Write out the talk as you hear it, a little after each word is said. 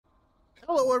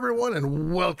Hello everyone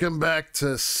and welcome back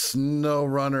to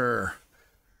SnowRunner.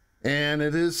 And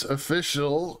it is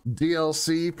official,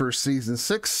 DLC for Season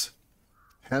 6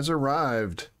 has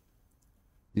arrived.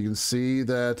 You can see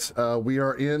that we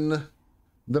are in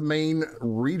the main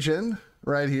region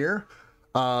right here.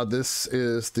 This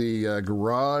is the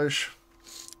garage.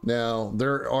 Now,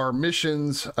 there are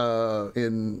missions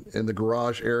in the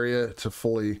garage area to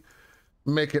fully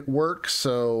make it work,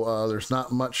 so there's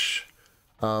not much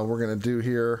we're gonna do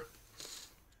here,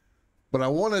 but I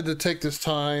wanted to take this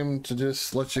time to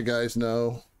just let you guys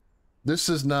know this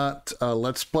is not a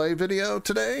let's play video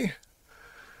today.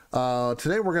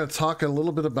 Today we're going to talk a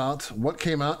little bit about what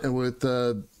came out with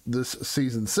this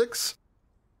season 6,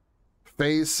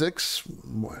 phase 6,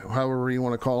 however you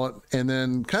want to call it, and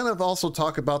then kind of also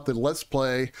talk about the let's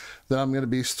play that I'm going to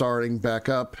be starting back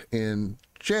up in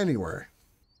January.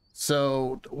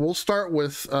 So we'll start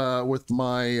with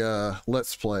my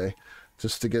let's play,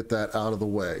 just to get that out of the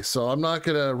way. So I'm not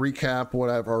going to recap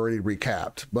what I've already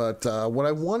recapped, but what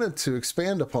I wanted to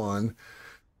expand upon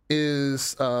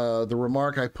is the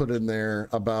remark I put in there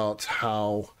about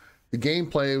how the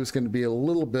gameplay was going to be a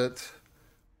little bit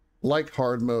like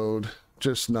hard mode,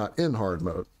 just not in hard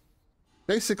mode.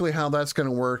 Basically how that's going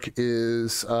to work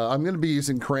is I'm going to be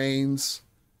using cranes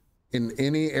in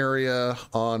any area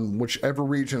on whichever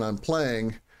region I'm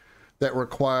playing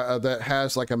that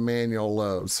has like a manual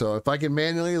load. So if I can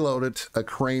manually load it, a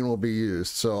crane will be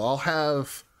used. So I'll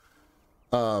have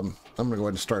I'm gonna go ahead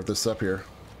and start this up here.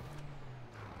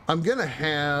 I'm gonna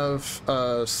have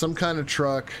some kind of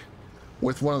truck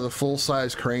with one of the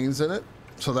full-size cranes in it,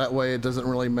 so that way it doesn't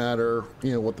really matter,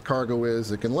 you know, what the cargo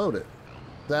is, it can load it.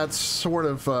 That's sort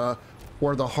of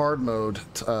where the hard mode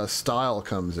style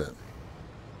comes in.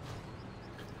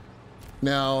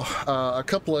 Now, a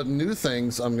couple of new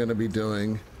things I'm going to be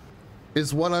doing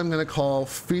is what I'm going to call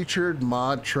featured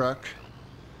mod truck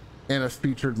and a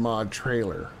featured mod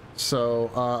trailer. So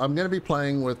I'm going to be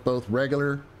playing with both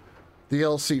regular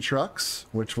DLC trucks,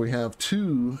 which we have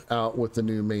 2 out with the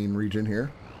new main region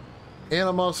here. And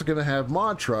I'm also going to have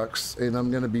mod trucks, and I'm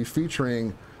going to be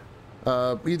featuring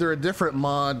either a different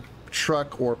mod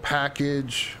truck or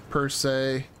package per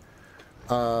se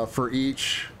for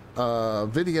each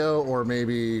video, or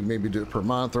maybe do it per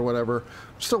month or whatever.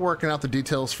 I'm still working out the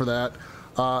details for that,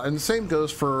 and the same goes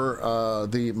for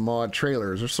the mod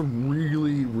trailers. There's some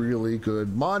really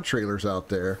good mod trailers out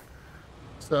there,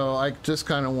 so I just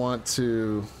kind of want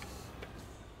to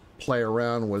play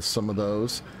around with some of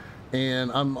those. And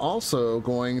I'm also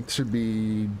going to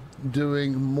be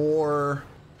doing more,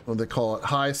 what they call it,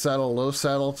 high saddle low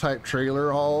saddle type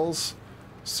trailer hauls.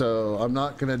 So I'm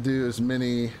not going to do as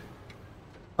many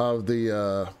of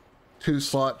the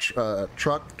 2-slot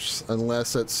trucks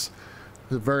unless it's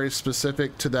very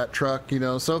specific to that truck, you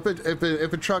know. So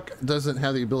if a truck doesn't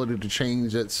have the ability to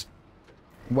change its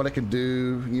what it can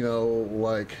do, you know,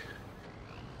 like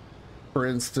for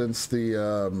instance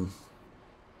the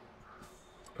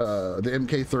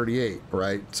MK38,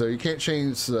 right? So you can't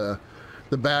change the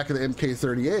back of the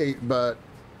MK38, but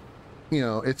you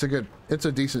know, it's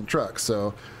a decent truck.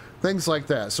 So things like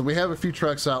that. So we have a few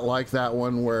trucks out like that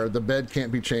one where the bed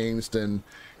can't be changed, and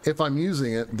if I'm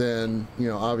using it, then, you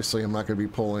know, obviously I'm not going to be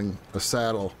pulling a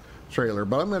saddle trailer,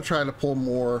 but I'm going to try to pull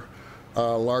more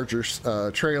larger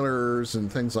trailers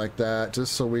and things like that,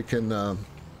 just so we can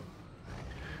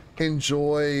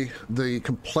enjoy the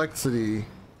complexity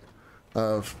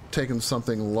of taking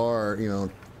something large, you know,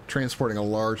 transporting a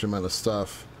large amount of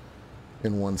stuff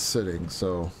in one sitting.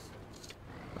 So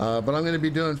but I'm going to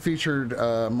be doing featured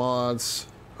mods,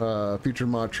 featured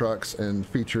mod trucks, and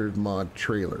featured mod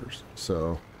trailers.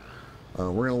 So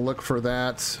we're going to look for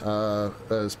that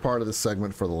as part of the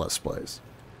segment for the Let's Plays.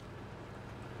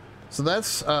 So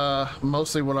that's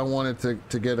mostly what I wanted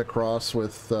to get across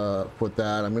with that.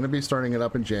 I'm going to be starting it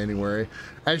up in January.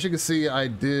 As you can see, I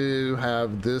do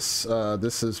have this.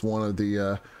 This is one of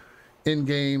the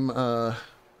in-game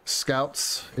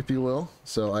scouts, if you will.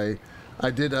 So I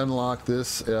did unlock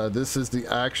this. This is the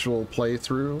actual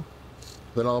playthrough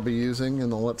that I'll be using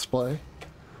in the Let's Play.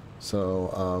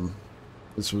 So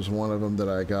this was one of them that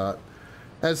I got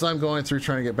as I'm going through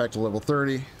trying to get back to level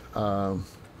 30.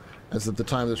 As at the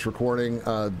time of this recording,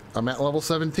 I'm at level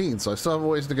 17, so I still have a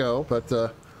ways to go,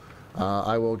 but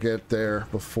I will get there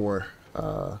before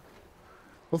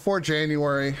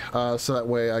January, so that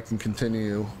way I can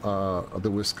continue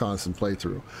the Wisconsin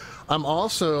playthrough. I'm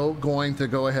also going to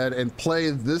go ahead and play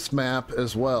this map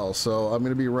as well. So I'm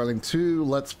going to be running 2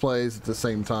 Let's Plays at the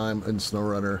same time in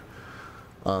SnowRunner.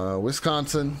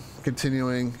 Wisconsin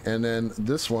continuing, and then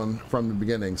this one from the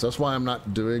beginning. So that's why I'm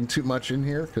not doing too much in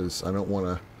here, because I don't want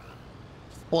to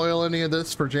oil any of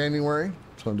this for January,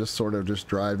 so I'm just sort of just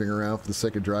driving around for the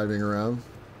sake of driving around.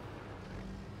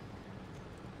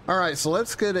 All right, so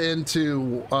let's get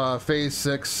into phase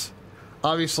 6.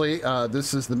 Obviously,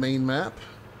 this is the main map.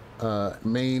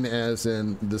 Maine as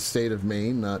in the state of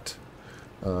Maine, not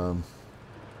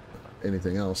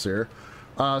anything else here.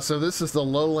 So this is the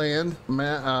lowland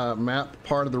map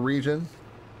part of the region.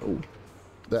 Oh,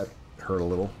 that hurt a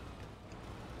little.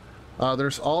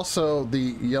 There's also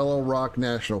the Yellow Rock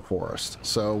National Forest.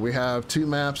 So we have 2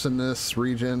 maps in this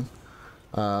region.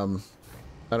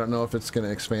 I don't know if it's going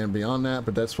to expand beyond that,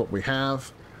 but that's what we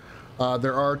have.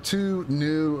 There are 2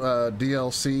 new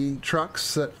DLC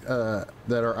trucks that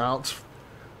are out.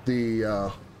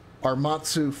 The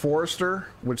Armatsu Forester,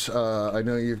 which I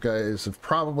know you guys have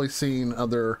probably seen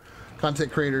other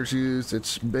content creators use.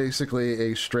 It's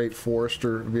basically a straight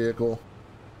forester vehicle.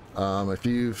 If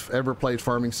you've ever played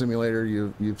Farming Simulator,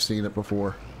 you've seen it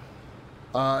before.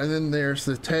 And then there's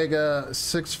the Tega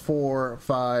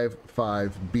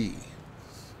 6455B.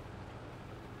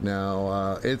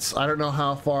 Now I don't know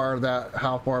how far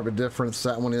of a difference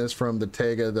that one is from the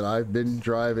Tega that I've been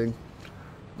driving,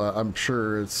 but I'm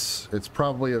sure it's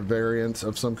probably a variant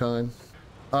of some kind.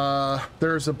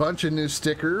 There's a bunch of new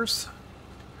stickers.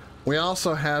 We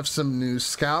also have some new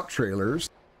scout trailers.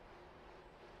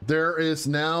 There is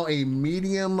now a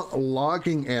medium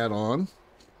logging add-on,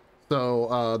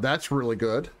 so that's really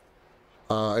good.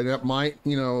 And that might,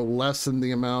 lessen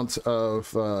the amount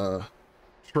of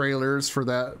trailers for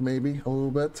that, maybe a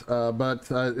little bit, but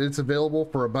it's available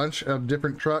for a bunch of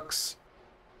different trucks,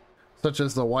 such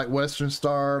as the White Western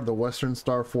Star, the Western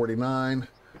Star 49,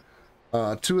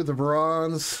 2 of the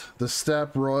Verons, the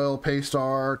Steppe Royal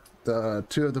Paystar,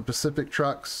 2 of the Pacific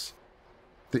trucks,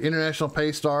 the International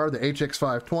Paystar, the HX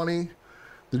 520,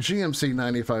 the GMC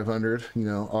 9500,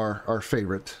 our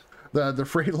favorite, the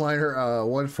Freightliner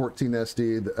 114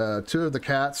 SD, 2 of the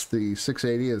Cats, the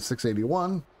 680 and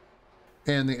 681,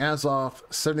 and the Azov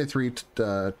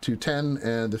 73-210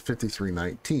 and the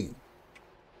 5319.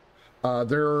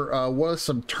 There was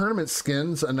some tournament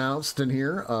skins announced in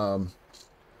here.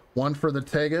 One for the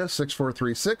Tega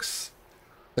 6436,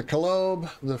 the Kalob,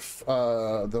 the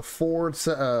Ford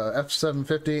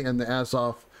F750, and the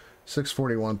Azov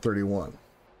 64131.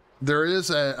 There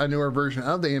is a newer version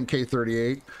of the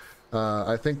MK38.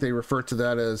 I think they refer to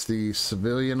that as the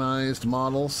civilianized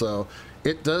model, so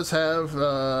it does have,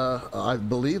 I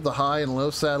believe, the high and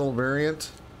low saddle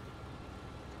variant.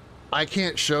 I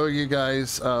can't show you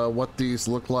guys what these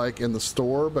look like in the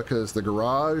store because the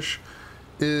garage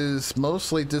is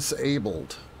mostly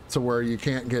disabled to where you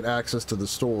can't get access to the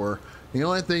store. The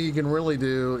only thing you can really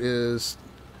do is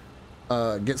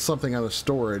get something out of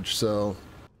storage. So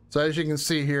as you can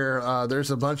see here,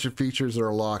 there's a bunch of features that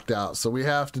are locked out. So we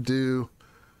have to do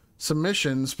some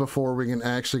missions before we can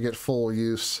actually get full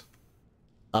use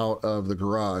out of the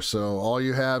garage. So all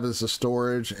you have is the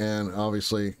storage, and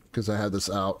obviously because I have this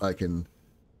out, I can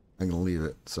leave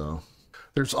it. So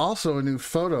there's also a new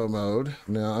photo mode.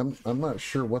 Now I'm not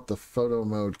sure what the photo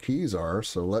mode keys are,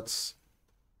 so let's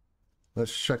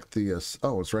check the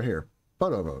oh, it's right here,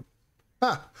 photo mode.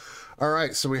 All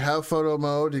right, so we have photo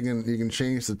mode. You can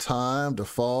change the time,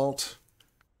 default,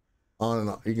 on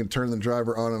and off. You can turn the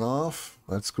driver on and off.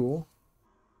 That's cool.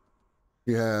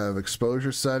 You have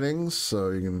exposure settings, so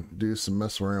you can do some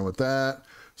messing around with that.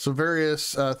 So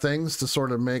various things to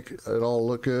sort of make it all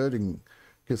look good and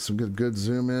get some good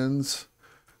zoom ins.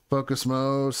 Focus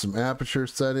mode, some aperture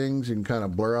settings. You can kind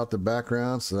of blur out the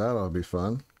background, so that'll be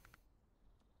fun.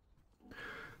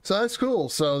 So that's cool.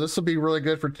 So this will be really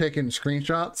good for taking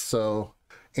screenshots. So,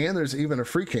 and there's even a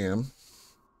free cam.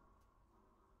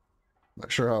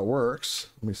 Not sure how it works.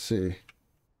 Let me see.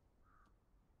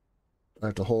 I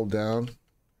have to hold down.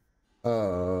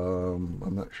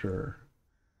 I'm not sure.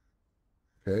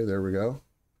 Okay, there we go.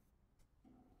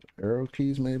 Arrow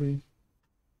keys, maybe.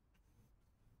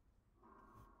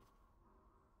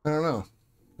 I don't know.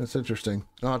 That's interesting.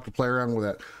 I'll have to play around with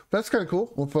that. But that's kind of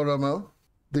cool. With photo mode.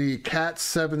 The Cat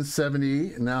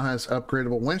 770 now has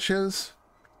upgradable winches.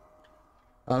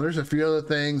 There's a few other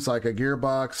things like a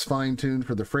gearbox fine-tuned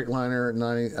for the Freightliner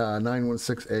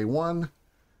 916A1.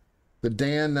 The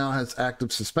Dan now has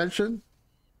active suspension.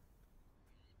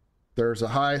 There's a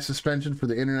high suspension for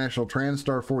the International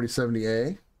Transstar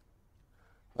 4070A.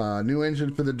 New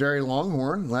engine for the Dairy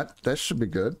Longhorn. That should be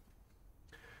good.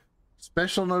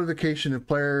 Special notification if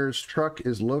player's truck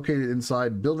is located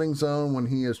inside building zone when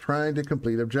he is trying to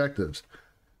complete objectives.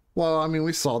 Well, I mean,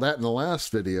 we saw that in the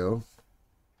last video.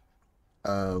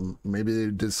 Maybe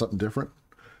they did something different.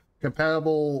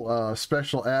 Compatible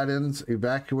special add-ins,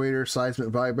 evacuator, seismic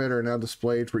vibrator are now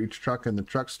displayed for each truck in the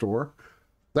truck store.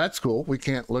 That's cool. We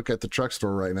can't look at the truck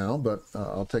store right now, but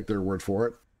I'll take their word for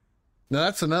it.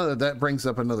 Now that brings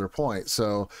up another point.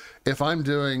 So if I'm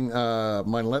doing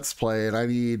my Let's Play and I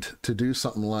need to do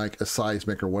something like a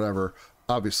seismic or whatever,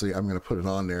 obviously I'm going to put it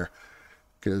on there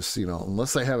because, you know,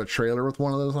 unless they have a trailer with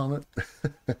one of those on it,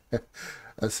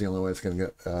 that's the only way it's going to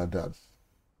get done.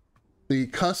 The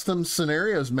custom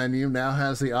scenarios menu now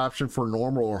has the option for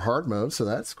normal or hard mode, so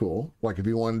that's cool. Like if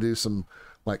you want to do some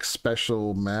like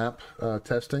special map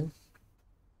testing.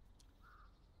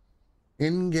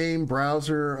 In-game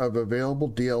browser of available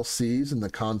DLCs in the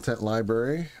content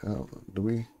library.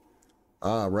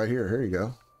 Right here you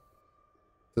go.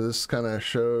 So this kind of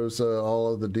shows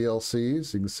all of the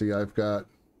DLCs. You can see I've got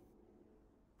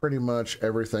pretty much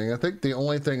everything. I think the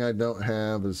only thing I don't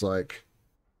have is like,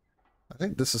 I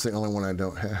think this is the only one I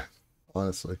don't have,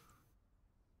 honestly.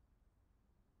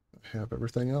 I have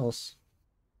everything else.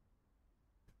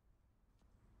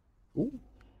 Ooh.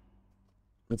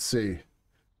 Let's see.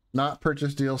 Not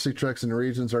purchased DLC trucks and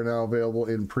regions are now available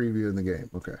in preview in the game.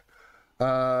 Okay.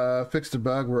 Fixed a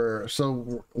bug where,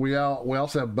 so we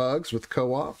also have bugs with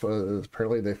co-op.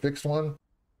 Apparently they fixed one.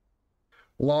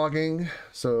 Logging,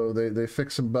 so they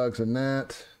fixed some bugs in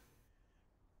that.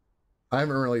 I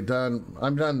haven't really done,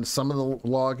 I've done some of the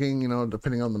logging, you know,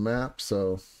 depending on the map,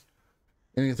 so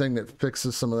anything that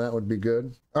fixes some of that would be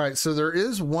good. All right, so there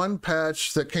is one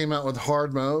patch that came out with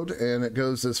hard mode, and it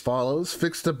goes as follows.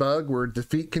 Fixed a bug where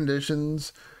defeat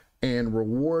conditions and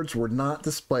rewards were not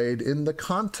displayed in the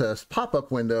contest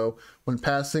pop-up window when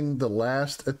passing the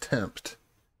last attempt.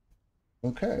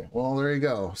 Okay, well, there you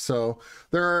go. So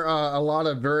there are a lot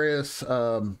of various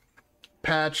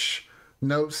patch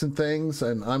notes and things,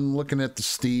 and I'm looking at the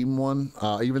Steam one,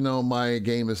 even though my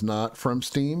game is not from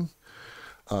Steam.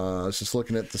 I was just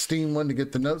looking at the Steam one to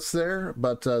get the notes there,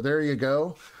 but there you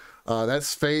go.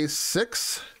 That's phase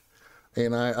 6,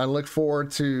 and I look forward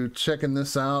to checking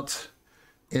this out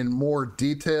in more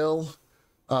detail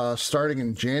starting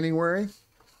in January.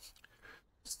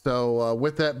 So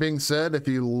with that being said, if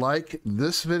you like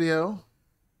this video,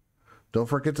 don't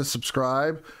forget to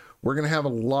subscribe. We're going to have a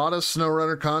lot of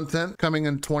SnowRunner content coming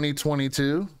in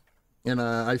 2022, and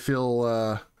I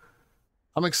feel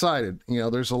I'm excited. You know,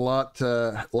 there's a lot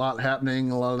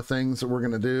happening, a lot of things that we're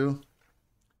going to do.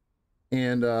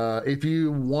 And if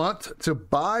you want to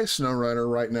buy SnowRunner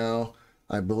right now,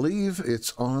 I believe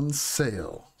it's on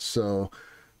sale. So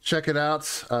check it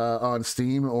out on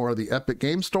Steam or the Epic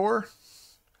Game Store.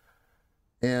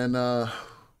 And I'll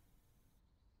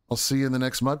see you in the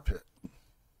next mud pit.